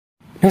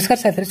नमस्कार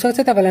साथीहरु, स्वागत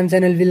छ तपाईलाई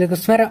च्यानल B.a.ll.b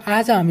को र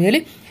आज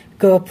हामीले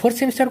fourth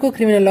सेमिस्टरको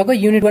criminal लको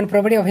unit 1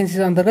 property offences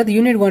अन्तर्गत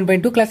युनिट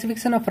 1.2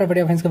 क्लासिफिकेसन अफ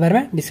प्रपर्टी अफेन्सको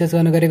बारेमा डिस्कस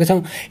गर्न गरेको छौं।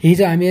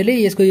 हिजो हामीले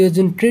यसको यो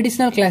जुन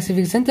ट्रेडिसनल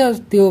क्लासिफिकेसन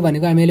त्यो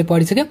भनेको हामीले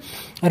पढिसक्यौं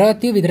र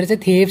त्यो भित्र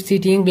चाहिँ थेफ्ट,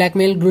 चिटिङ,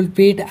 ब्ल्याकमेल,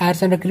 लुटपिट,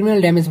 आर्सन र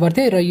क्रिमिनल ड्यामेज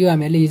पर्थ्यो र यो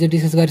हामीले हिजो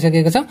डिस्कस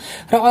गरिसकेका छौं।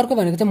 र अर्को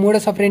भनेको चाहिँ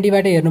मोडस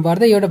अपरेन्डीबाट हेर्नु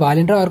पर्दा एउटा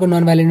भायोलेन्ट र अर्को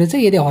नन भायोलेन्ट हुन्छ।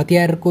 यदि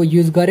हतियारको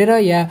युज गरेर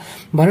या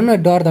भनौं न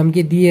डर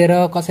धम्की दिएर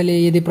कसैले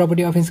यदि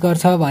प्रपर्टी अफेन्स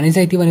गर्छ भने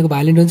चाहिँ त्यो भनेको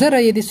भायोलेन्ट हुन्छ र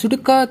यदि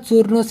सुटुक्क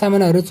चोर्नु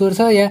सामानहरू चोर्छ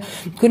या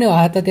कुनै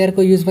हतियार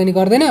को युज पनि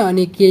गर्दैन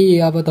अनि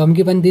केही अब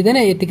धम्की पनि दिदैन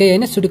यतिकै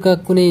हैन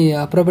सुटुक्क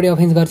कुनै प्रपर्टी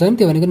अफेन्स गर्छ भने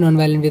त्यो भनेको नन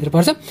भायोलेन्ट भित्र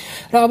पर्छ।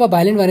 र अब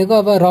भायोलेन्ट भनेको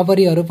अब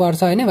रबरीहरू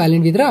पर्छ हैन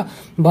भायोलेन्ट भित्र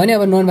भने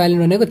अब नन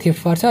भायोलेन्ट भनेको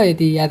थेफ्ट पर्छ।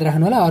 यति याद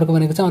राख्नु होला। अर्को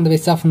भनेको चाहिँ on the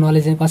basis of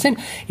knowledge and consent,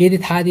 यदि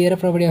थाहा दिएर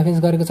प्रपर्टी अफेन्स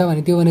गरेको छ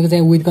भने त्यो भनेको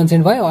चाहिँ विथ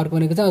कन्सेन्ट भयो। अर्को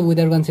भनेको चाहिँ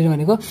विदाउट कन्सेन्ट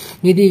भनेको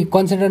यदि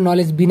कन्सेन्ट र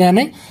नलेज बिना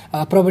नै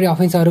प्रपर्टी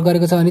अफेन्सहरू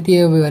गरेको छ भने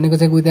त्यो भनेको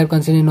चाहिँ विदाउट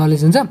कन्सेन्ट एन्ड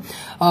नलेज हुन्छ।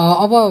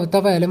 अब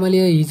तपाईहरुले मैले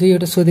हिजो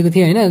एउटा सोधेको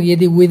थिएँ हैन,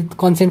 यदि विथ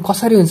कन्सेन्ट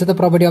कसरी हुन्छ त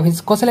प्रपर्टी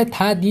अफेन्स, कसैलाई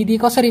थाहा दिदी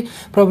कसरी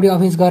प्रपर्टी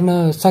अफेन्स गर्न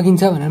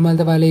सकिन्छ भनेर मैले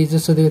तपाईहरुले हिजो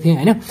सोधेको थिएँ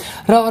हैन।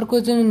 र अर्को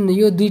जुन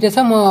यो दुईटा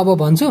छ म अब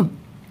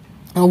भन्छु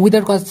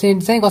विदाउट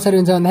कन्सेन्ट चाहिँ कसरी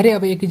हुन्छ भन्दाखेरि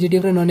अब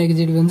एक्जिक्युटिभ र नन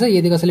एक्जिक्युटिभ हुन्छ।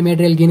 यदि कसैले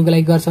मेटेरियल गेनको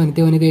लागि गर्छ भने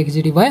त्यो भनेको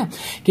एक्जिक्युटिभ भयो,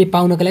 केही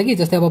पाउनको लागि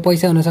जस्तै अब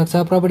पैसा हुन सक्छ,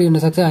 प्रपर्टी हुन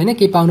सक्छ हैन,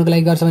 केही पाउनको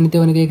लागि गर्छ भने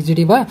त्यो भनेको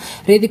एक्जिक्युटिभ भयो।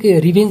 र यदि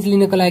रिभेन्ज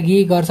लिनको लागि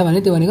गर्छ भने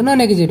त्यो भनेको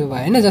नन एक्जिक्युटिभ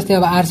भयो हैन। जस्तै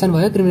अब आर्सन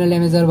भयो, क्रिमिनल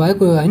ड्यामेजर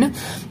भयो हैन,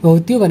 हो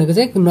त्यो भनेको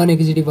चाहिँ नन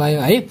एक्जिक्युटिभ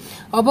भयो है।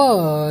 अब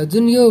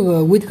जुन यो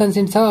विथ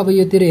कन्सेन्ट छ अब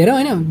योतिर हेरौँ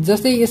हैन,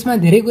 जस्तै यसमा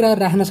धेरै कुराहरू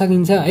राख्न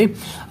सकिन्छ है।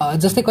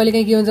 जस्तै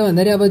कहिलेकाहीँ के हुन्छ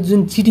भन्दाखेरि अब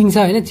जुन चिटिङ छ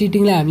हैन,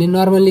 चिटिङलाई हामीले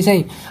नर्मल्ली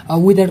चाहिँ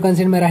विदाउट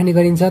कन्सेन्टमा राख्ने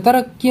गरिन्छ। तर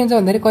के हुन्छ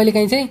भन्दाखेरि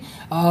कहिलेकाहीँ चाहिँ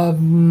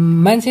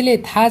मान्छेले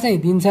थाहा चाहिँ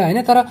दिन्छ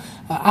हैन, तर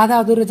आधा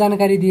अधुरो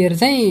जानकारी दिएर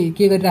चाहिँ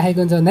के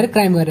गरिराखेको हुन्छ भन्दाखेरि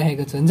क्राइम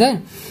गरिराखेको हुन्छ।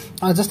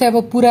 जस्तै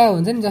अब पुरा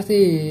हुन्छ नि, जस्तै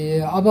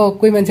अब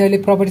कोही मान्छेहरूले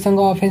प्रपर्टीसँग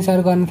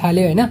अफेन्सहरू गर्न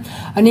थाल्यो हैन,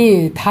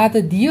 अनि थाहा त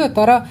दियो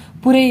तर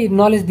पुरै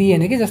नलेज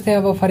दिएन कि। जस्तै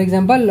अब फर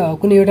इक्जाम्पल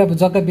कुनै एउटा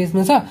जग्गा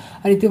बेच्नु छ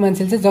अनि त्यो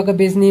मान्छेले चाहिँ जग्गा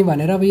बेच्ने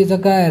भनेर अब यो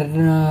जग्गा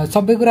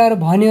सबै कुराहरू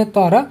भन्यो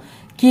तर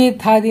के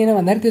थाहा दिएन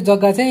भन्दाखेरि त्यो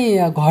जग्गा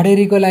चाहिँ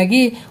घडेरीको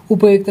लागि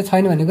उपयुक्त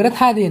छैन भन्ने कुरा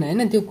थाहा दिएन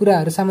हैन। त्यो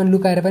कुराहरू सामान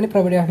लुकाएर पनि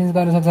प्रपर्टी अफेन्स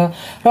गर्न सक्छ।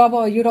 र अब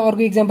एउटा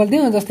अर्को इक्जाम्पल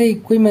दिउँ, जस्तै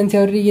कोही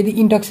मान्छेहरू यदि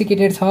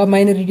इन्टोक्सिकेटेड छ,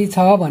 माइनोरिटी छ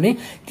भने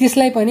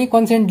त्यसलाई पनि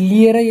कन्सेन्ट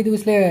लिएर यदि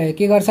उसले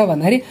के गर्छ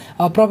भन्दाखेरि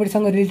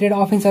प्रपर्टीसँग रिलेटेड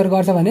अफेन्सहरू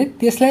गर्छ भने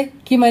त्यसलाई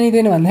के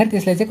मानिँदैन भन्दाखेरि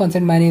त्यसलाई चाहिँ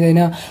कन्सेन्ट मानिँदैन।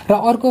 र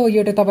अर्को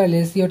एउटा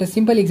तपाईहरुले एउटा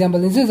सिम्पल इक्जाम्पल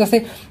दिन्छु, जस्तै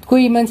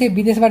कोही मान्छे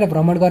विदेशबाट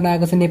भ्रमण गर्न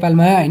आएको छ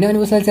नेपालमा हैन, अनि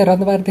उसलाई चाहिँ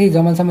रत्नपार्थे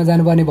जमलसम्म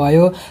जानुपर्ने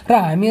भयो र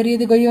हामीहरू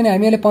यदि गइयो भने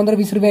हामीहरूले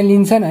 15-20 रुपियाँ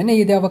लिन्छन् हैन।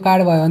 यदि अब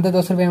कार्ड भयो भने त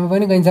 10 रुपियाँमा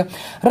पनि गइन्छ।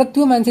 र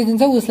त्यो मान्छे जुन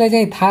छ उसलाई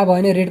चाहिँ थाहा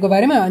भएन रेटको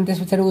बारेमा, अनि त्यस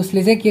पछाडि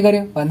उसले चाहिँ के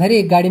गर्यो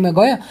भन्दाखेरि गाडीमा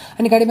गयो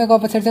अनि गाडीमा गए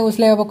पछाडि चाहिँ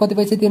उसलाई अब कति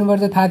पैसा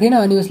तिर्नुपर्छ थाहा थिएन,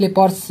 अनि उसले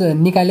पर्स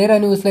निकालेर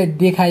अनि उसलाई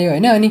देखायो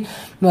हैन, अनि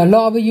ल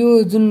अब यो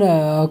जुन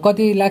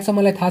कति लाग्छ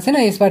मलाई थाहा छैन,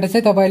 यसबाट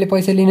चाहिँ तपाईले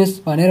पैसा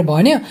लिनुस् भनेर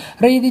भन्यो।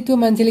 र यदि त्यो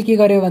मान्छेले के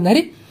गर्यो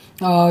भन्दाखेरि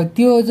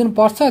त्यो जुन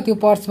पर्स छ त्यो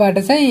पर्सबाट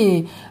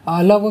चाहिँ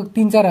लगभग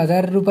 3-4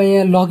 हजार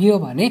रुपियाँ लग्यो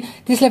भने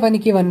त्यसलाई पनि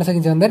के भन्न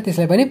सकिन्छ भन्दाखेरि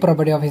त्यसलाई पनि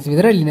प्रपर्टी अफेन्स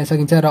भित्र लिन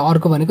सकिन्छ। र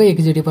अर्को भनेको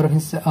एक्जिक्युटिभ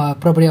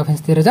प्रपर्टी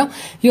अफेन्सतिर जाउँ।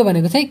 यो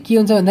भनेको चाहिँ के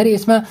हुन्छ भन्दाखेरि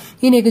यसमा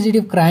in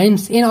executive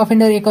crimes an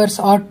अफेन्डर acquires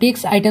or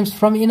takes items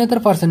from another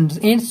person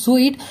and so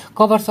it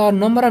covers a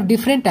number of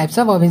different types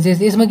of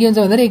offences. यसमा के हुन्छ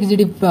भन्दाखेरि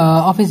एक्जिक्युटिभ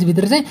अफेन्स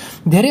भित्र चाहिँ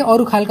धेरै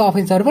अरू खालका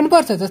अफेन्सहरू पनि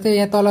पर्छ। जस्तै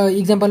यहाँ तल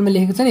इक्जाम्पलमा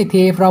लेखेको छ नि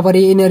थेफ्ट,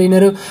 रबरी,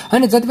 यिनीहरू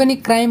हैन, जति पनि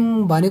क्राइम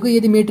भनेको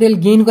यदि मेटेरियल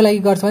गेनको लागि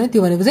गर्छ भने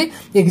त्यो भनेको चाहिँ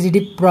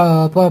एक्जिक्युटिभ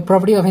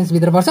प्रपर्टी अफेन्स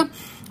भित्र पर्छ।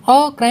 A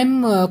crime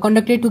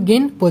conducted to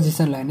gain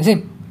पोजिसनलाई भने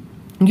चाहिँ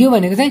यो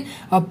भनेको चाहिँ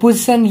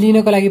पोजिसन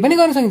लिनको लागि पनि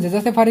गर्न सकिन्छ।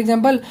 जस्तै फर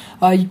इक्जाम्पल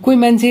कोही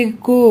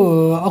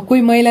मान्छेको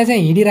कोही महिला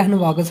चाहिँ हिँडिराख्नु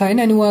भएको छ हैन,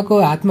 अनि उहाँको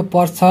हातमा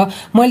पर्स छ,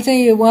 मैले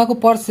चाहिँ उहाँको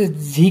पर्स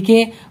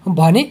झिकेँ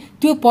भने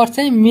त्यो पर्स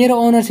चाहिँ मेरो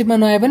ओनरसिपमा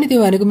नआए पनि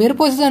त्यो भनेको मेरो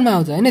पोजिसनमा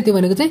आउँछ हैन। त्यो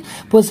भनेको चाहिँ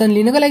पोजिसन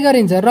लिनको लागि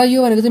गरिन्छ। र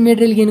यो भनेको चाहिँ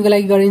मेटेरियल गेनको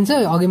लागि गरिन्छ,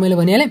 अघि मैले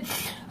भनिहालेँ।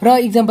 र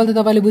इक्जाम्पल त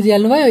तपाईँले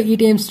बुझिहाल्नु भयो,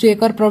 it aims to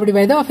acquire property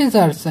by the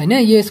अफेन्सर्स हैन।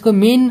 यो यसको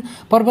मेन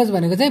पर्पज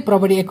भनेको चाहिँ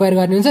प्रपर्टी एक्वायर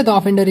गर्ने हुन्छ। The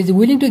अफेन्डर is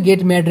willing to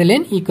get material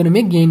and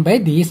economic gain by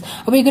this.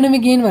 अब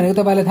इकोनोमिक गेन भनेको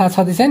तपाईँलाई थाहा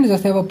छँदैछ नि,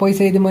 जस्तै अब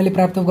पैसा यदि मैले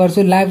प्राप्त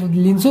गर्छु, लाभ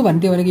लिन्छु भने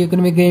त्यो भनेको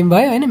इकोनोमिक गेन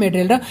भयो हैन,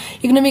 मेटेरियल र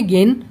इकोनोमिक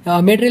गेन।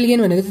 मेटेरियल गेन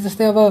भनेको चाहिँ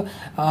जस्तै अब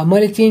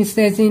मैले चेन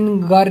स्न्याचिङ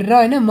गरेर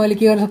हैन मैले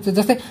के गर्न सक्छु,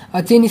 जस्तै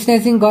चेन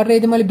स्न्याचिङ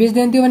गरेर यदि मैले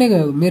बेच्दिएँ त्यो भनेको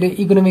मेरो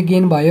इकोनोमिक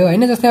गेन भयो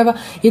हैन। जस्तै अब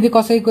यदि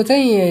कसैको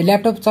चाहिँ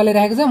ल्यापटप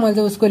चलाइरहेको छ, मैले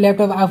चाहिँ उसको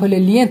ल्यापटप आफूले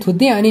लिएँ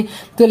थुत्दिएँ अनि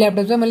त्यो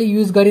ल्यापटप चाहिँ मैले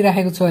युज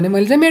गरिराखेको छु भने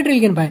मैले चाहिँ मेटेरियल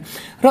गेन पाएँ।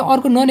 र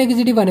अर्को नन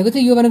एक्जिक्युटिभ भनेको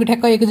चाहिँ यो भनेको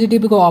ठ्याक्क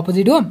एक्जिक्युटिभको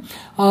अपोजिट हो।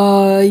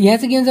 यहाँ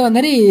चाहिँ के हुन्छ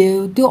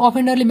भन्दाखेरि त्यो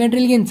अफेन्डरले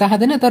मेटेरियल गेन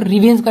चाहदैन तर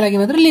रिभेन्जको लागि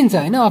मात्र लिन्छ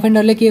हैन।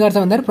 अफेन्डरले के गर्छ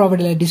भन्दाखेरि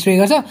प्रपर्टीलाई डिस्ट्रोय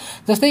गर्छ।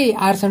 जस्तै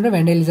आर्सन र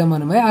भ्यान्डलिजम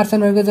भनौँ है। आर्सन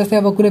भनेको जस्तै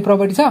अब कुनै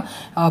प्रपर्टी छ,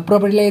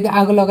 प्रपर्टीलाई यदि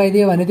आगो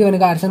लगाइदियो भने त्यो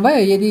भनेको आर्सन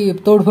भयो, यदि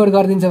तोडफोड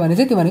गरिदिन्छ भने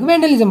चाहिँ त्यो भनेको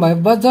भ्यान्डलिजम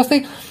भयो। जस्तै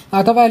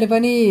तपाईहरुले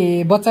पनि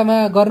बच्चामा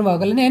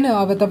गर्नुभएकोले नै हैन,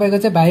 अब तपाईको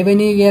चाहिँ भाइ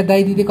बहिनी या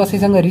दाइ दिदी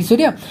कसैसँग रिस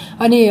उठ्यो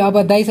अनि अनि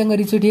अब दाइसँग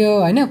रिस उठ्यो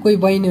होइन, कोही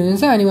बहिनी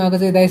हुनुहुन्छ अनि उहाँको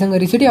चाहिँ दाइसँग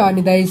रिस उठ्यो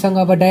अनि दाइसँग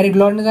अब डाइरेक्ट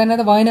लड्न जान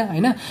त भएन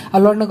होइन।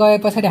 लड्न गए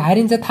पछाडि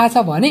हारिन्छ थाहा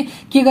छ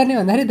भने के गर्ने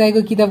भन्दाखेरि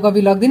दाइको किताब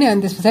कपी लगिदिने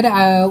अनि त्यस पछाडि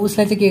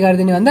उसलाई चाहिँ के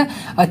गरिदिने भन्दा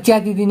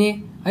च्यातिदिने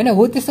होइन।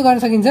 हो त्यस्तो गर्न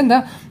सकिन्छ नि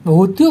त।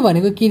 हो त्यो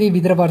भनेको के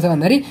भित्र पर्छ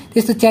भन्दाखेरि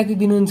त्यस्तो च्याति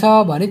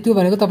दिनुहुन्छ भने त्यो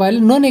भनेको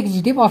तपाईँहरूले नन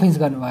एक्जिक्युटिभ अफेन्स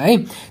गर्नुभयो है।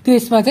 त्यो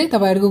यसमा चाहिँ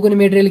तपाईँहरूको कुनै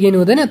मेटेरियल गेन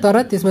हुँदैन,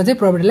 तर त्यसमा चाहिँ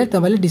प्रपर्टीलाई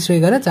तपाईँले डिस्ट्रोय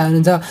गर्न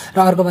चाहनुहुन्छ। र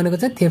अर्को भनेको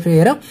चाहिँ थेफ्ट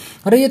हेरौँ।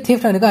 र यो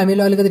थेफ्ट भनेको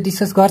हामीले अलिकति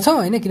डिस्कस गर्छौँ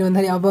होइन, किन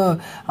भन्दाखेरि अब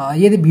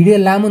यदि भिडियो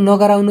लामो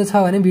नगराउनु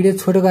छ भने भिडियो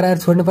छोटो गराएर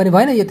छोड्नु पनि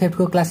भएन। यो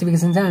थेफ्टको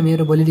क्लासिफिकेसन चाहिँ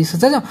हामीहरू भोलि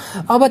डिस्कस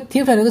गर्छौँ। अब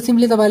थेफ्ट भनेको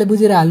सिम्पली तपाईँले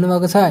बुझेर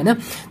हाल्नुभएको छ होइन।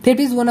 Theft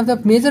is one of the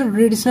major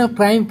traditional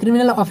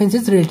criminal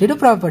offences related to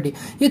property.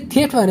 यो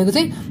थेफ्ट भनेको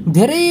चाहिँ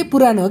धेरै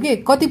पुरानो हो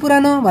कि। कति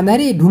पुरानो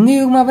भन्दाखेरि ढुङ्गे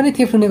युगमा पनि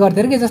थेफ्ट हुने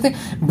गर्थ्यो कि। जस्तै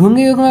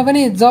ढुङ्गे युगमा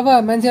पनि जब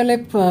मान्छेहरूलाई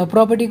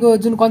प्रपर्टीको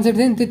जुन कन्सेप्ट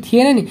थियो नि त्यो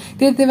थिएन नि,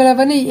 त्यति बेला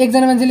पनि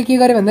एकजना मान्छेले के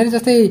गर्यो भन्दाखेरि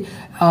जस्तै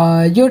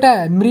एउटा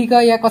मृग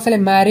या कसैले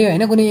मार्यो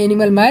होइन, कुनै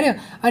एनिमल मार्यो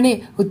अनि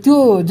त्यो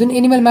जुन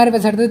एनिमल मारे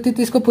पछाडि त त्यो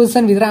त्यसको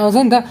पोजिसनभित्र आउँछ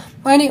नि त।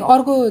 अनि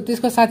अर्को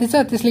त्यसको साथी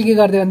छ त्यसले के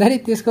गरिदियो भन्दाखेरि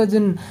त्यसको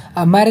जुन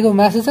मारेको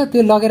मासु छ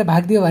त्यो लगेर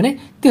भागिदियो भने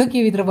त्यो के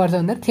भित्र पर्छ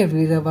भन्दाखेरि थेफ्ट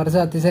भित्र पर्छ।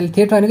 त्यसैले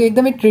थेफ्ट भनेको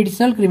एकदमै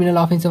ट्रेडिसनल क्रिमिनल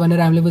अफेन्स हो भनेर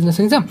हामीले बुझ्न सकिन्छ।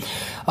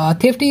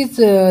 Theft is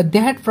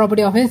that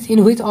property offense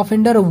in which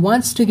offender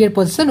wants to get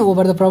possession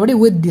over the property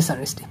with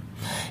dishonesty.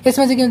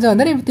 यसमा चाहिँ के हुन्छ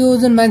भन्दाखेरि त्यो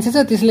जुन मान्छे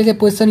छ त्यसले चाहिँ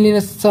पोजिसन लिन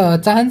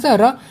चाहन्छ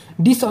र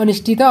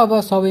डिसअनेस्टी त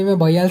अब सबैमा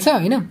भइहाल्छ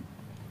होइन।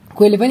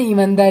 कोहीले पनि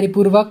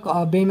इमान्दारीपूर्वक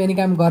बेइमानी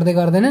काम गर्दै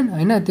गर्दैनन्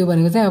होइन। त्यो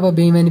भनेको चाहिँ अब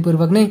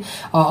बेइमानीपूर्वक नै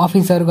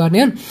अफेन्सहरू गर्ने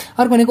हुन्।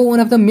 अर्को भनेको one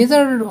of the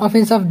major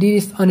offence of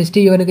डिसअनेस्टी।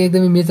 यो भनेको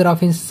एकदमै मेजर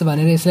अफेन्स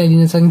भनेर यसलाई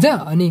लिन सकिन्छ।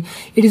 अनि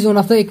it is one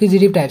of the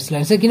executive types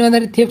लाग्छ। किन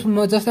भन्दाखेरि थेफ्ट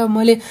जस्तो अब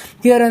मैले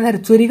के गरेँ भन्दाखेरि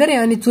चोरी गरेँ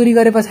अनि चोरी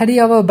गरे पछाडि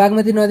अब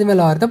बागमती नदीमा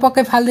लहर त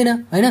पक्कै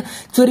फाल्दिनँ होइन।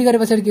 चोरी गरे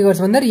पछाडि के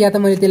गर्छु भन्दाखेरि या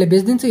त मैले त्यसलाई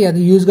बेचिदिन्छु या त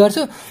युज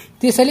गर्छु।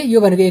 त्यसैले यो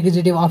भनेको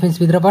एक्जिक्युटिभ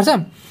अफेन्सभित्र पर्छ।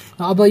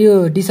 अब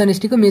यो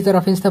डिसअनेस्टीको मेजर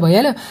अफेन्स त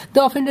भइहाल्यो। द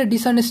अफेन्डर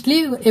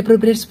डिसअनेस्टली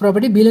एप्रोप्रिएट्स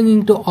प्रपर्टी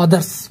बिलोङिङ टु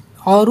अदर्स,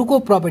 अरूको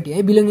प्रपर्टी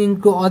है, बिलोङिङ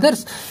टु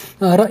अदर्स।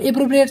 र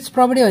एप्रोप्रिएट्स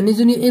प्रपर्टी भन्ने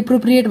जुन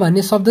एप्रोप्रिएट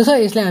भन्ने शब्द छ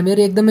यसलाई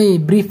हामीहरू एकदमै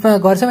ब्रिफमा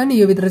गर्छौँ होइन।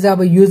 यो भित्र चाहिँ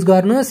अब युज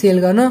गर्नु, सेल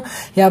गर्नु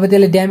या अब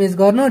त्यसलाई ड्यामेज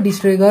गर्नु,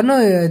 डिस्ट्रोय गर्नु,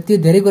 त्यो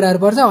धेरै कुराहरू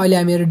पर्छ। अहिले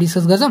हामीहरू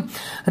डिस्कस गर्छौँ।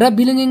 र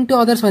बिलोङिङ टु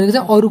अदर्स भनेको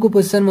चाहिँ अरूको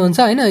पोजिसनमा हुन्छ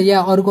होइन, या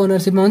अरूको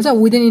ओनरसिपमा हुन्छ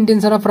with an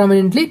intention of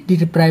permanently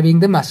डिप्राइभिङ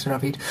the master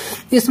of it.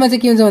 यसमा चाहिँ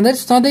के हुन्छ भन्दाखेरि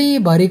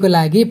सधैँभरिको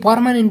लागि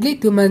पर्मानेन्टली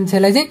त्यो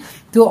मान्छेलाई चाहिँ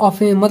त्यो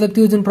मतलब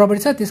त्यो जुन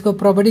प्रपर्टी छ त्यसको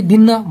प्रपर्टी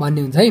दिन्न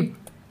भन्ने हुन्छ है।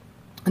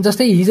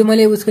 जस्तै हिजो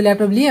मैले उसको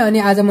ल्यापटप लिएँ अनि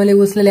आज मैले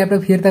उसले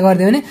ल्यापटप फिर्ता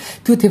गरिदिएँ भने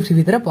त्यो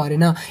थेफ्टभित्र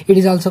परेन। It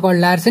is also called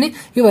लार्सेनी।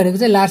 यो भनेको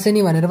चाहिँ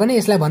लार्सेनी भनेर पनि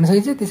यसलाई भन्न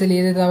सकिन्छ। त्यसैले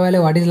यदि तपाईँले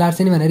वाट इज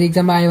लार्सेनी भनेर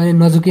इक्जाममा आयो भने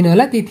नझुकिनु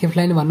होला। त्यही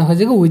थेफ्टलाई नै भन्न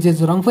खोजेको which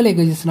is रङफुल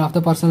acquisition of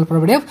the personal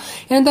property of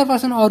another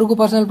person. अरूको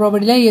पर्सनल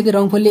प्रपर्टीलाई यदि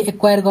रङफुल्ली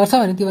एक्वायर गर्छ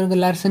भने त्यो भनेको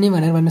लार्सेनी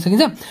भनेर भन्न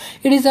सकिन्छ।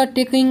 It is a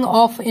taking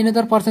of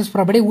another persons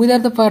property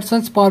without the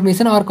persons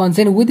permission or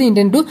consent with the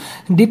intent to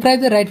deprive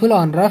the rightful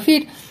honour of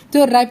it.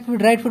 त्यो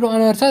राइटफुल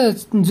अनर छ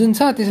जुन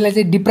छ त्यसलाई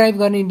चाहिँ डिप्राइभ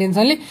गर्ने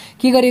इन्टेन्सनले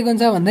के गरिएको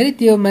हुन्छ भन्दाखेरि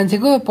त्यो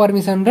मान्छेको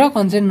पर्मिसन र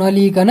कन्सेन्ट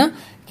नलिइकन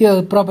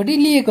त्यो प्रपर्टी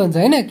लिएको हुन्छ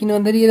होइन। किन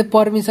भन्दाखेरि यदि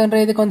पर्मिसन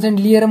र यदि कन्सेन्ट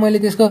लिएर मैले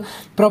त्यसको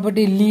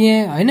प्रपर्टी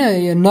लिएँ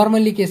होइन,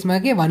 नर्मल्ली केसमा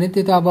के भने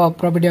त्यो त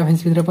अब प्रपर्टी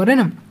अफेन्सभित्र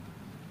परेन।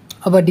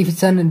 अब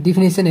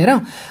डिफिनेसन हेरौँ।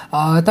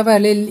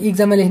 तपाईँहरूले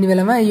इक्जाममा लेख्ने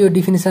बेलामा यो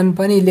डिफिनेसन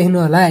पनि लेख्नु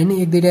होला होइन,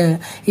 एक दुईवटा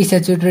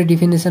स्ट्याच्युटरी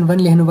डिफिनेसन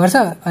पनि लेख्नुपर्छ।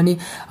 अनि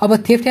अब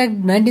थेफ्ट एक्ट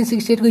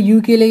 1968 को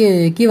युकेले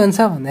के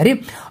भन्छ भन्दाखेरि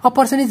a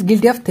person is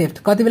guilty of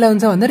theft कति बेला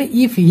हुन्छ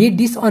भन्दाखेरि इफ हि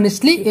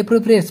डिसअनेस्टली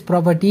एप्रोप्रिएट्स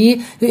प्रपर्टी।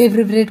 यो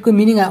एप्रोप्रिएटको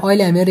मिनिङ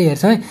अहिले हामीहरू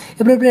हेर्छौँ है।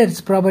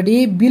 एप्रोप्रिएट्स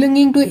property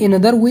बिलोङिङ to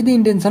another with the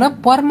intention of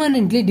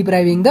permanently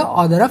डिप्राइभिङ the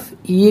other of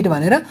it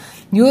भनेर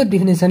यो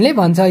डिफिनेसनले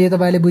भन्छ। यो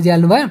तपाईँले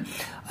बुझिहाल्नु भयो।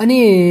 अनि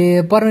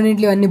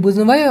पर्मानेन्टली भन्ने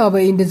बुझ्नुभयो। अब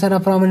इन्टेन्सन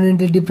अफ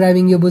पर्मानेन्टली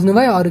डिप्राइभिङ यो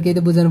बुझ्नुभयो। अरू केही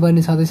त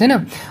बुझ्नुपर्ने छँदै छैन।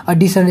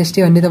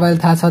 डिसअनेस्टी भन्ने तपाईँलाई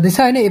थाहा छँदैछ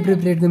होइन।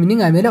 एप्रोप्रिएटको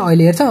मिनिङ हामीले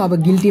अहिले हेर्छौँ। अब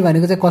गिल्टी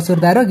भनेको चाहिँ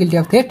कसुरदार हो, गिल्टी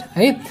अफ थेफ्ट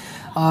है।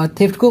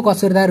 थेफ्टको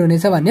कसुरदार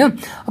हुनेछ भन्ने हो।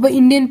 अब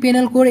इन्डियन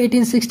पेनल कोड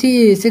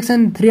 1860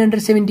 सेक्सन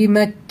 378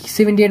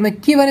 मा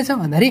के भनेछ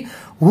भन्दाखेरि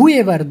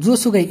हुएभर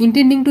जोसुकै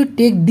इन्टेन्डिङ to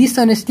take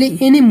डिसअनेस्टली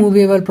any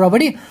movable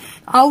property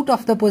out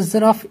of the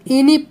possession of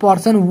any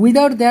person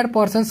without that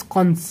person's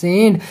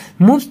consent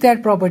moves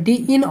that property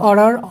in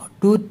order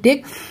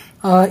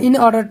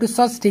to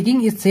such taking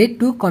is said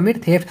to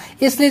commit theft।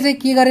 यसले चाहिँ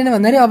के गरेन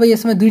भन्दाखेरि अब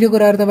यसमा दुईटा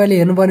कुराहरू तपाईँले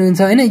हेर्नुपर्ने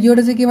हुन्छ होइन।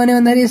 एउटा चाहिँ के भन्यो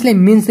भन्दाखेरि यसले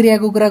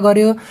मेन्सरियाको कुरा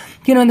गर्यो।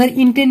 किन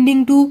भन्दाखेरि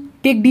इन्टेन्डिङ टु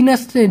टेक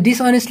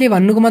डिसअनेस्टली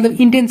भन्नुको मतलब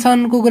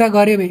इन्टेन्सनको कुरा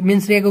गर्यो,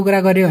 मेन्सरियाको कुरा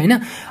गर्यो होइन।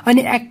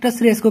 अनि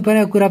एक्टस रेसको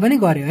कुरा पनि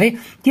गर्यो है।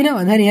 किन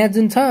भन्दाखेरि यहाँ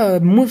जुन छ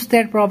moves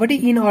that property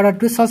in order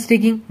to such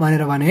taking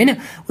भनेर भन्यो होइन।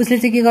 उसले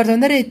चाहिँ के गर्छ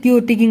भन्दाखेरि त्यो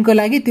टेकिङको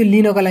लागि, त्यो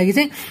लिनको लागि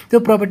चाहिँ त्यो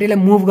प्रपर्टीलाई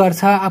मुभ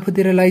गर्छ,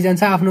 आफूतिर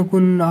लैजान्छ, आफ्नो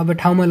कुन अब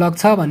ठाउँमा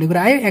लग्छ भन्ने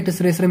कुरा आयो।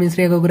 एक्टस रेस र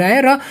मेन्सरियाको कुरा आयो।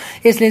 र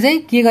यसले चाहिँ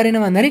के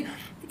गरेन भन्दाखेरि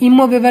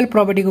इमोभेबल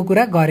प्रपर्टीको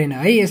कुरा गरेन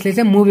है। यसले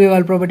चाहिँ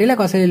मुभेबल प्रपर्टीलाई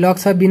कसैले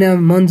लग्छ बिना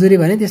मन्जुरी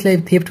भने त्यसलाई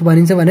थेफ्ट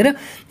भनिन्छ भनेर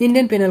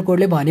इन्डियन पेनल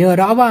कोडले भन्यो। र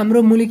अब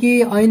हाम्रो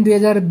मुलुकी ऐन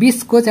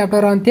 2020 को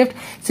च्याप्टर अन थेफ्ट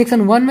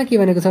सेक्सन 1 मा के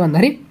भनेको छ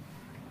भन्दाखेरि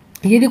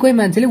यदि कोही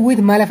मान्छेले विथ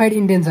म्यालिफाइड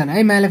इन्टेन्सन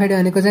है म्यालिफाइड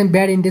भनेको चाहिँ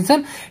bad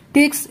intention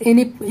takes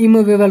any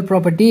इमुभेबल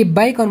property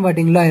by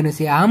converting ल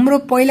हेर्नुहोस् हाम्रो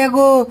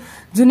पहिलाको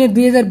जुन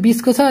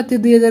 2020 को छ त्यो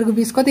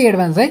 2020 कति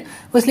एडभान्स है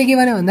उसले के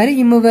भन्यो भन्दाखेरि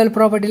इमुभेबल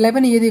प्रपर्टीलाई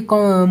पनि यदि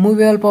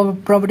मुभेबल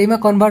प्रपर्टीमा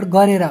कन्भर्ट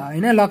गरेर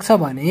हैन लग्छ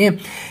भने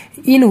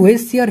in which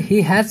share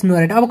he has no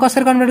right अब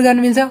कसरी कन्भर्ट गर्न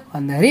मिल्छ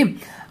भन्दाखेरि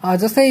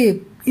जस्तै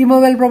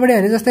इमोबाइल प्रपर्टी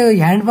भने जस्तै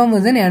ह्यान्ड पम्प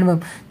हुन्छ नि ह्यान्ड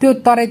पम्प त्यो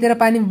तराईतिर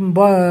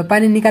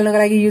पानी निकाल्नको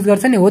लागि युज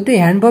गर्छ नि हो त्यो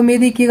ह्यान्ड पम्प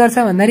यदि के गर्छ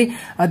भन्दाखेरि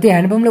त्यो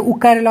ह्यान्ड पम्पले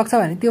उक्काएर लग्छ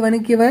भने त्यो भने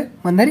के भयो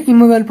भन्दाखेरि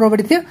इमोबाइल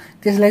प्रपर्टी थियो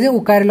त्यसलाई चाहिँ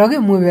उक्काएर लग्यो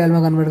मुभेबलमा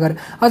कन्भर्ट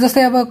गर्यो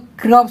जस्तै अब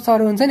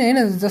क्रप्सहरू हुन्छ नि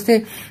हैन जस्तै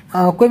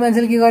कोही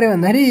मान्छेले के गर्यो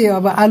भन्दाखेरि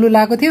अब आलु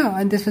लाएको थियो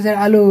अनि त्यसपछि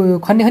आलु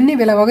खन्ने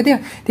बेला भएको थियो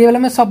त्यो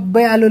बेलामा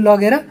सबै आलु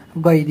लगेर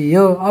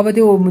गइदियो अब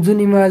त्यो जुन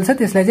इमोबाइल छ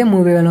त्यसलाई चाहिँ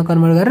मुभेबलमा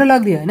कन्भर्ट गरेर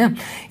लगिदियो हैन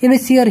in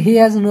share he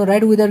has no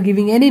right without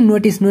giving any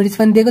notice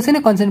पनि दिएको छैन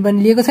कन्सेन्ट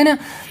पनि लिएको छैन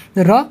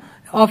र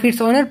of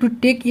its owner to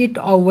take it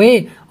away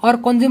or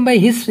consume by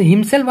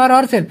himself or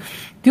herself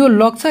त्यो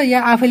लग्छ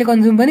या आफैले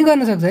कन्ज्युम पनि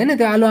गर्न सक्छ हैन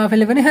त्यो आलु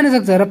आफैले पनि खान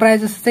सक्छ र प्राय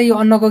जस्तो चाहिँ यो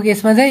अन्नको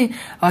केसमा चाहिँ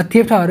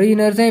थेफ्टहरू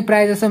यिनीहरू चाहिँ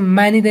प्राय जस्तो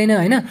मानिदैन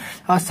हैन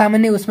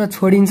सामान्य उसमा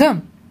छोडिन्छ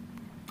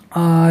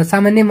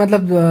सामान्य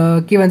मतलब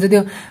के भन्छ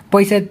त्यो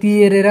पैसा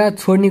तिरेर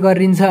छोड्ने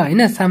गरिन्छ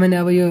हैन सामान्य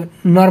अब यो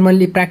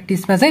नर्मल्ली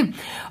प्र्याक्टिसमा चाहिँ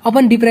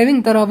अपन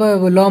डिप्राइभिङ तर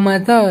अब लमा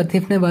त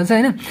थेफ्ट नै भन्छ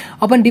हैन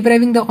upon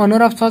डिप्राइभिङ the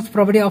honour of such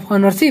property of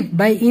अनरशिप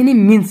by any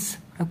means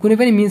कुनै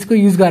पनि मिन्सको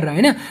युज गरेर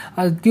हैन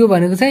त्यो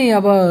भनेको चाहिँ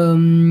अब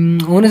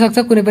हुन सक्छ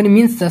कुनै पनि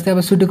मिन्स जस्तै अब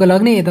सुटुको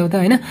लग्ने यताउता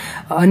हैन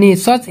अनि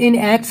सच इन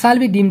एक्ट साल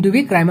be dim to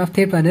be crime of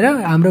theft भनेर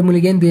हाम्रो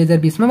मूल्यज्ञान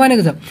 2020 मा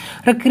भनेको छ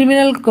र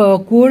क्रिमिनल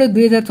कोड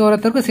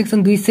 2074 को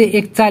सेक्सन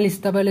 241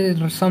 तपाईले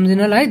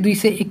सम्झिनु होला है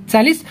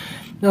 241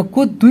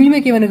 को 2 मा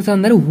के भनेको छ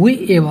भन्दा हुइ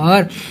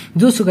एभर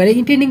जो सुकैले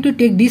इन्टेन्डिङ to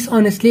take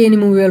डिसअनेस्टली any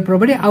movable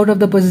property out of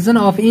the position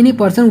of any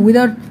person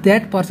without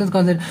that persons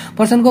consent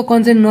पर्सनको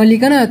consent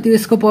नलिकन त्यो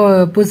यसको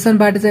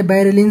पोजिसनबाट चाहिँ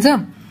बाहिर लिन्छ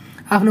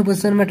आफ्नो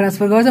पोजिसनमा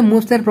ट्रान्सफर गर्छ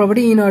moves that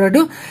property in order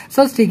to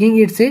such taking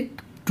it's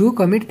it to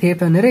commit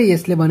theft भनेर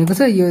यसले भनेको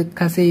छ यो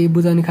खासै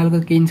बुझाउने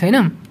खालको केही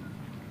छैन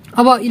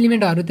अब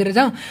एलिमेन्टहरुतिर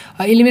जाउँ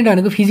एलिमेन्ट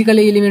भनेको फिजिकल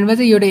एलिमेन्टमा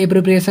चाहिँ एउटा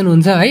एप्रोप्रिएसन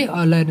हुन्छ है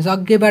ल हेर्नुस्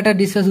अघिबाट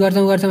डिस्कस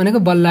गर्छ भनेको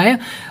बल्ल आयो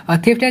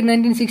थेफ्ट एक्ट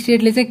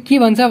 1968 ले चाहिँ के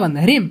भन्छ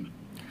भन्दाखेरि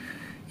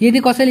यदि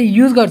कसैले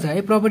युज गर्छ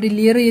है प्रपर्टी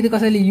लिएर यदि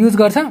कसैले युज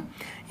गर्छ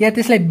या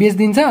त्यसलाई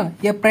बेच्दिन्छ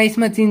या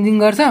प्राइसमा चेन्जिङ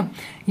गर्छ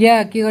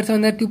या के गर्छ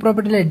भन्दा त्यो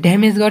प्रपर्टीलाई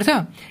ड्यामेज गर्छ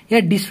या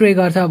डिस्ट्रोय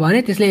गर्छ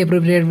भने त्यसले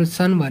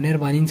एप्रोप्रिएसन भनेर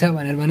भनिन्छ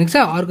भनेर भनेको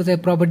छ अर्को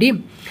चाहिँ प्रपर्टी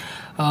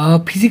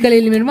फिजिकल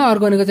एलिमेन्टमा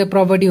अर्को भनेको चाहिँ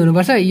प्रपर्टी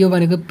हुनुपर्छ यो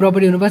भनेको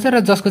प्रपर्टी हुनुपर्छ र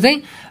जसको चाहिँ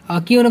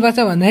के हुनुपर्छ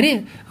भन्दाखेरि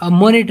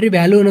मोनेटरी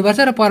भ्यालु हुनुपर्छ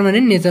र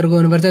पर्मानेन्ट नेचरको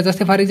हुनुपर्छ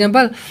जस्तै फर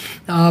इक्जाम्पल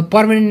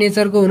पर्मानेन्ट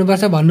नेचरको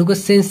हुनुपर्छ भन्नुको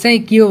सेन्स चाहिँ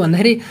के हो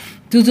भन्दाखेरि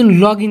त्यो जुन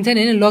लगिन्छ नि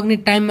हैन लग्ने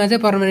टाइममा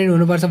चाहिँ पर्मानेन्ट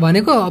हुनुपर्छ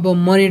भनेको अब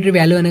मोनेटरी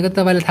भ्यालु भनेको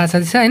तपाईलाई थाहा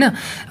छ हैन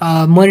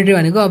मोनेटरी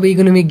भनेको अब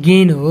इकोनोमिक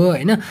गेन हो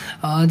हैन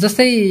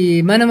जस्तै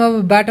मानव अब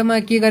बाटोमा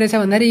के गरेछ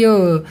भन्दाखेरि यो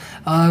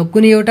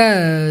कुनै एउटा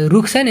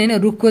रुख छ नि हैन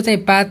रुखको चाहिँ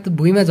पात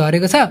भुइँमा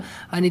झरेको छ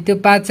अनि त्यो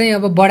पात चाहिँ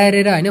अब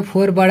बढाएर हैन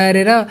फोहोर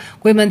बढाएर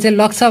कोही मान्छे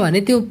लग्छ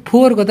भने त्यो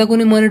फोहोरको त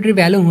कुनै मोनेटरी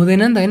भ्यालु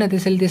हुँदैन नि त हैन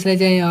त्यसैले त्यसलाई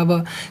चाहिँ अब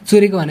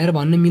चोरीको भनेर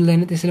भन्न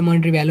मिल्दैन त्यसैले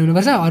मोनेटरी भ्यालु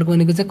हुनुपर्छ अर्को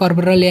भनेको चाहिँ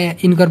कर्पोरल या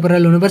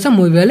इनकर्पोरल हुनुपर्छ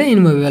मुभेबल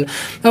इनमुभेबल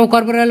अब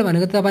कर्पोरल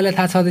भनेको तपाईलाई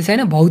थाहा छँदै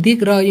छैन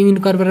भौतिक र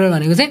इनकर्पोरल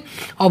भनेको चाहिँ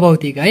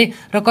अभौतिक है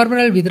र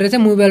कर्पोरल भित्र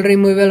चाहिँ मुभेबल र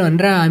इममुभेबल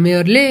भनेर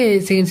हामीहरुले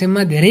सेकेन्ड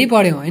सेममा धेरै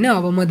पढ्यौं हैन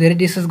अब म धेरै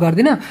डिस्कस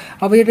गर्दिन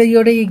अब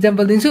एउटा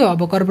एक्जाम्पल दिन्छु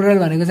अब कर्पोरल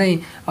भनेको चाहिँ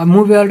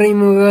मुभेबल र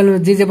इममुभेबल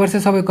जे पर्छ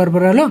सबै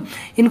कर्पोरल हो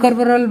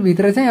इनकर्पोरल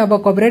भित्र चाहिँ अब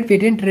कपिराइट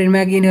पेटेन्ट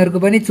ट्रेडमार्क यिनीहरुको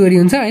पनि चोरी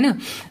हुन्छ हैन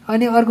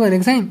अनि अर्को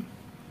भनेको चाहिँ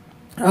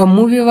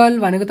मुभेबल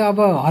भनेको त अब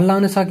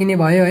हल्लाउन सकिने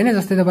भयो हैन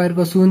जस्तै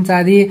तपाईहरुको सुन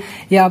चाँदी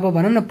या अब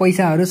भनौं न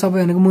पैसाहरु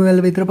सबै भनेको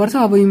मुभेबल भित्र पर्छ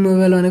अब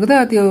इममुभेबल भनेको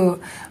त त्यो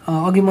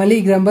अघि मैले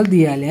एक्जाम्पल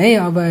दिइहाले है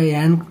अब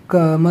ह्यान्ड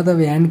मतलब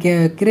ह्यान्ड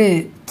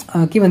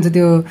के भन्छ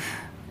त्यो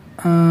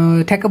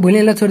ठ्याक्क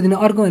भुलेला छोड्दिनु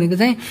अर्को भनेको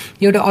चाहिँ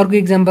एउटा अर्को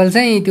एक्जाम्पल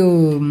चाहिँ त्यो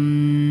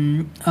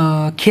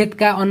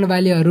खेतका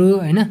अन्नबालीहरु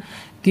हैन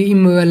त्यो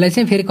इममुभेबललाई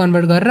चाहिँ फेरि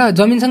कन्भर्ट गरेर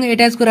जमिनसँग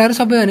एट्याच कुराहरु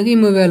सबै भनेको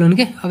इममुभेबल हुन्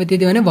के अब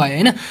त्यति भने भयो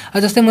हैन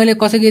जस्तै मैले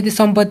कसैको यदि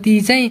सम्पत्ति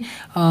चाहिँ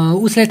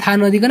उसलाई थाहा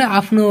नदिकन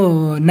आफ्नो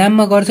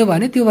नाममा गर्छु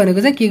भने त्यो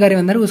भनेको चाहिँ के गरे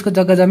भन्दाखेरि उसको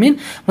जग्गा जमिन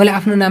मैले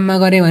आफ्नो नाममा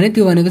गरे भने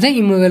त्यो भनेको चाहिँ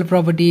इममुभेबल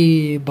प्रपर्टी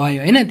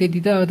भयो हैन त्यति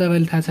त अब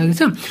तपाईलाई थाहा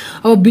छ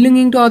अब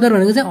बिलोङिङ टु अदर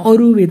भनेको चाहिँ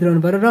अरु भित्र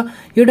हुनु पर्यो र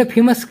एउटा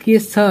फेमस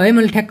केस छ है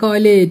मैले ठ्याक्क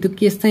अहिले त्यो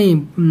केस चाहिँ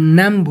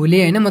नाम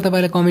भुले हैन म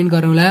तपाईलाई कमेन्ट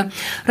गरौँला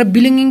र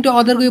बिलोङिङ टु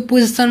अदरको यो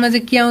पोजिसनमा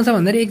चाहिँ के आउँछ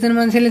भन्दाखेरि एकजना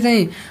मान्छेले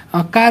चाहिँ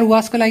कार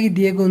वाशको लागि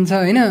दिएको हुन्छ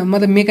हैन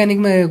मतलब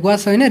मेकानिकमा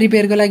वाश हैन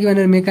रिपेयरको लागि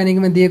भनेर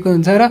मेकानिकमा दिएको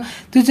हुन्छ र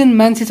त्यो जुन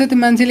मान्छे छ त्यो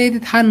मान्छेले यदि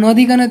थाहा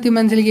नदिकन त्यो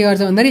मान्छेले के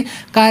गर्छ भन्दाखेरि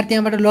कार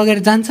त्यहाँबाट लगेर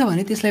जान्छ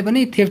भने त्यसलाई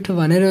पनि थेफ्ट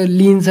भनेर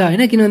लिन्छ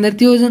हैन किन भन्दाखेरि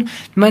त्यो जुन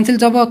मान्छेले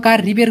जब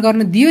कार रिपेयर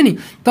गर्न दियो नि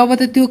तब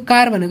त त्यो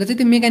कार भनेको चाहिँ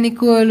त्यो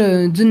मेकानिकको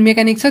जुन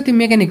मेकानिक छ त्यो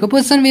मेकानिकको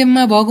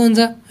पोजिसनमा भएको हुन्छ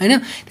हैन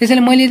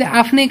त्यसैले मैले यदि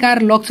आफ्नै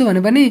कार लग्छु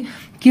भने पनि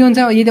के हुन्छ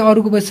यदि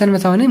अरूको पोजिसनमा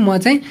छ भने म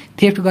चाहिँ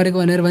थेफ्ट गरेको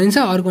भनेर भनिन्छ।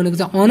 अर्को भनेको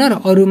चाहिँ अनर,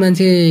 अरू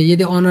मान्छे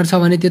यदि अनर छ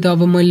भने त्यो त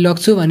अब मैले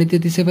लग्छु भने त्यो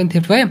त्यसै पनि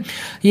थेफ्ट भयो।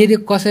 यदि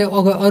कसै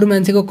अरू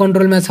मान्छेको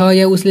कन्ट्रोलमा छ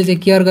या उसले चाहिँ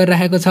केयर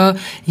गरिराखेको छ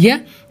या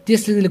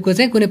त्यसको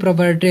चाहिँ कुनै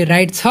प्रपर्टी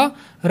राइट छ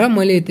र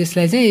मैले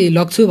त्यसलाई चाहिँ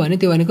लग्छु भने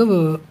त्यो भनेको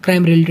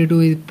क्राइम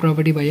रिलेटेड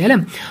प्रपर्टी भइहाल्यो।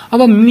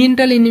 अब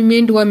मेन्टल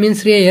इलिमेन्ट वा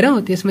मेन्स रे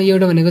हेरौँ, त्यसमा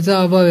एउटा भनेको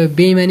चाहिँ अब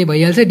बेइमानी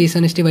भइहाल्छ,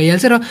 डिसअनेस्टी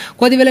भइहाल्छ। र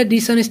कति बेला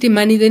डिसअनेस्टी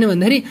मानिँदैन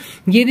भन्दाखेरि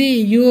यदि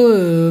यो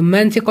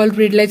मान्छे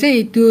कल्प्रिटलाई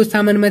चाहिँ त्यो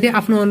सामानमाथि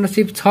आफ्नो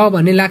अनरसिप छ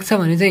भन्ने लाग्छ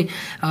भने चाहिँ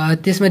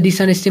त्यसमा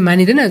डिसअनेस्टी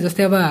मानिँदैन।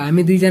 जस्तै अब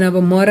हामी दुईजना,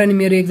 अब म र अनि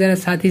मेरो एकजना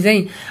साथी चाहिँ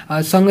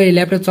सँगै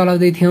ल्यापटप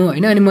चलाउँदै थियौँ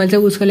होइन, अनि मैले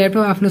चाहिँ उसको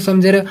ल्यापटप आफ्नो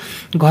सम्झेर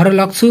घर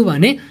लग्छु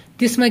भने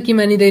त्यसमा के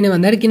मानिँदैन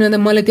भन्दाखेरि किन भन्दा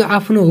मलाई त्यो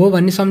आफ्नो हो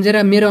भन्ने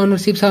सम्झेर मेरो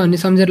अनरसिप छ भन्ने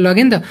सम्झेर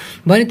लगेँ नि त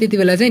भने त्यति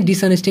बेला चाहिँ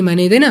डिसअनेस्टी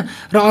मानिँदैन।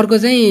 र अर्को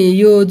चाहिँ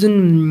यो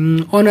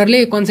जुन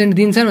अनरले कन्सेन्ट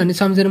दिन्छन् भन्ने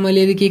सम्झेर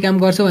मैले यदि केही काम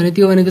गर्छु भने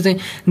त्यो भनेको चाहिँ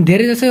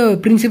धेरै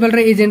जसो प्रिन्सिपल र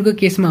एजेन्टको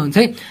केसमा हुन्छ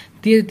है,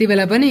 त्यति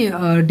बेला पनि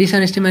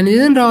डिसअनेस्टी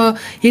मानिँदैन। र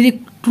यदि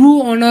ट्रु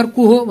अनर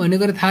को हो भन्ने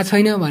कुरा थाहा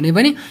छैन भने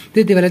पनि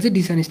त्यति बेला चाहिँ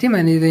डिसअनेस्टी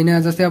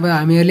मानिँदैन। जस्तै अब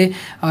हामीहरूले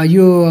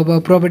यो अब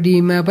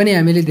प्रपर्टीमा पनि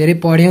हामीले धेरै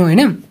पढ्यौँ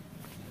होइन।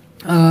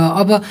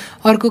 अब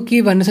अर्को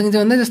के भन्न सकिन्छ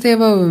भन्दा जस्तै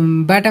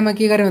अब बाटामा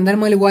के गरेँ भन्दा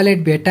मैले वालेट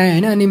भेट्टाएँ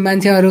होइन, अनि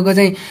मान्छेहरूको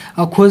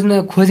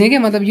चाहिँ खोजेँ क्या,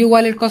 मतलब यो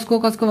वालेट कसको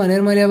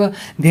भनेर मैले अब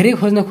धेरै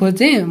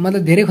खोजेँ,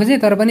 मतलब धेरै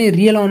खोजेँ तर पनि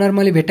रियल अनर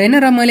मैले भेट्टाइनँ।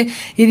 र मैले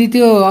यदि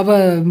त्यो अब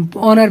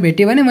अनर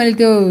भेटेँ भने मैले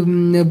त्यो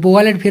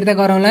वालेट फिर्ता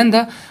गराउँला नि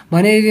त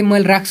भने यदि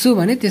मैले राख्छु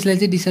भने त्यसलाई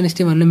चाहिँ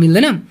डिसअनेस्टी भन्न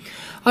मिल्दैन।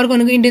 अर्को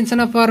भनेको इन्टेन्सन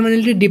अफ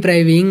पर्मानेन्टली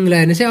डिप्राइभिङ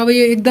हेर्नुहोस् है। अब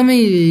यो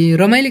एकदमै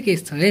रमाइलो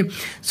केस छ है,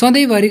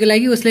 सधैँभरिको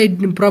लागि उसलाई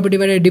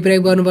प्रपर्टीबाट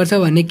डिप्राइभ गर्नुपर्छ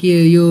भन्ने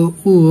के यो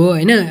ऊ हो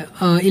होइन,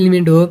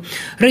 इलिमेन्ट हो।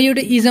 र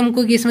एउटा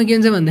इजमको केसमा के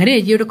हुन्छ भन्दाखेरि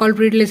एउटा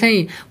कल्प्रिटले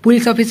चाहिँ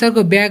पुलिस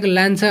अफिसरको ब्याग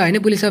लान्छ होइन,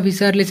 पुलिस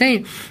अफिसरले चाहिँ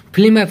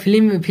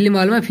फिल्म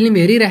हलमा फिल्म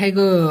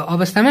हेरिराखेको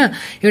अवस्थामा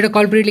एउटा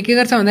कल्प्रिटले के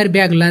गर्छ भन्दाखेरि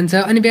ब्याग लान्छ,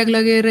 अनि ब्याग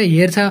लगेर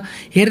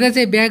हेर्दा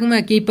चाहिँ ब्यागमा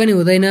केही पनि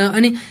हुँदैन,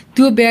 अनि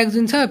त्यो ब्याग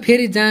जुन छ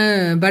फेरि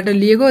जहाँबाट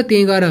लिएको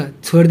त्यहीँ गएर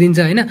छोडिदिन्छ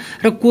होइन।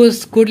 र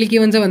कोर्टले के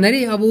भन्छ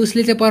भन्दाखेरि अब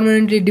उसले चाहिँ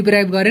पर्मानेन्टली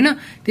डिप्राइभ गरेन,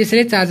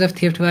 त्यसैले चार्ज अफ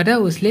थेफ्टबाट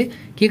उसले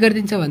के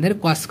गरिदिन्छ भन्दाखेरि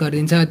क्वास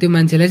गरिदिन्छ त्यो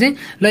मान्छेलाई चाहिँ,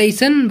 ल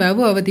इसन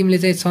बाबु अब तिमीले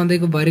चाहिँ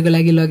सधैँको भरिको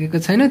लागि लगेको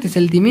छैन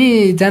त्यसैले तिमी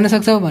जान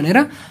सक्छौ भनेर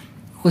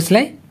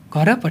उसलाई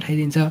घर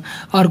पठाइदिन्छ।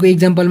 अर्को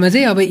इक्जाम्पलमा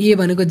चाहिँ अब ए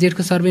भनेको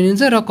जेठको सर्भेन्ट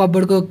हुन्छ र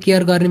कपबोर्डको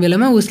केयर गर्ने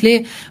बेलामा उसले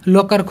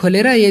लकर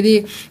खोलेर यदि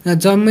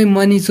जम्मै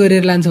मनी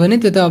चोरेर लान्छ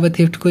भने त्यो त अब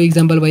थेफ्टको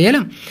इक्जाम्पल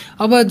भइहाल्यो।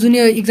 अब जुन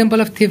यो example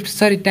of theft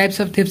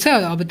types of theft छ,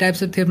 अब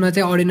टाइप्स अफ थेफ्टमा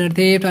चाहिँ अर्डिनरी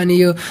थेफ्ट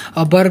अनि यो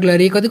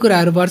बर्गलरी कति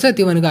कुराहरू पर्छ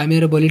त्यो भनेको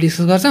हामीहरू भोलि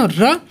डिस्कस गर्छौँ।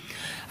 र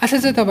आशा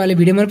छ तपाईँलाई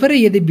भिडियो मन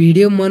पऱ्यो। यदि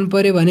भिडियो मन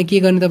पऱ्यो भने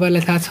के गर्ने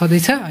तपाईँलाई थाहा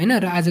छँदैछ होइन।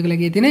 र आजको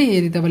लागि यति नै।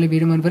 यदि तपाईँलाई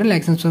भिडियो मन पऱ्यो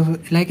लाइक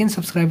एन्ड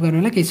सब्सक्राइब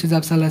गर्नुलाई, केही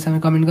सुझाव सल्लाह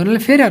कमेन्ट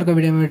गर्नुलाई, फेरि अर्को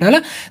भिडियोमा भेट होला।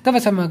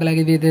 तपाईँसम्मको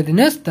लागि बिदा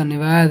दिनुहोस्।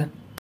 धन्यवाद।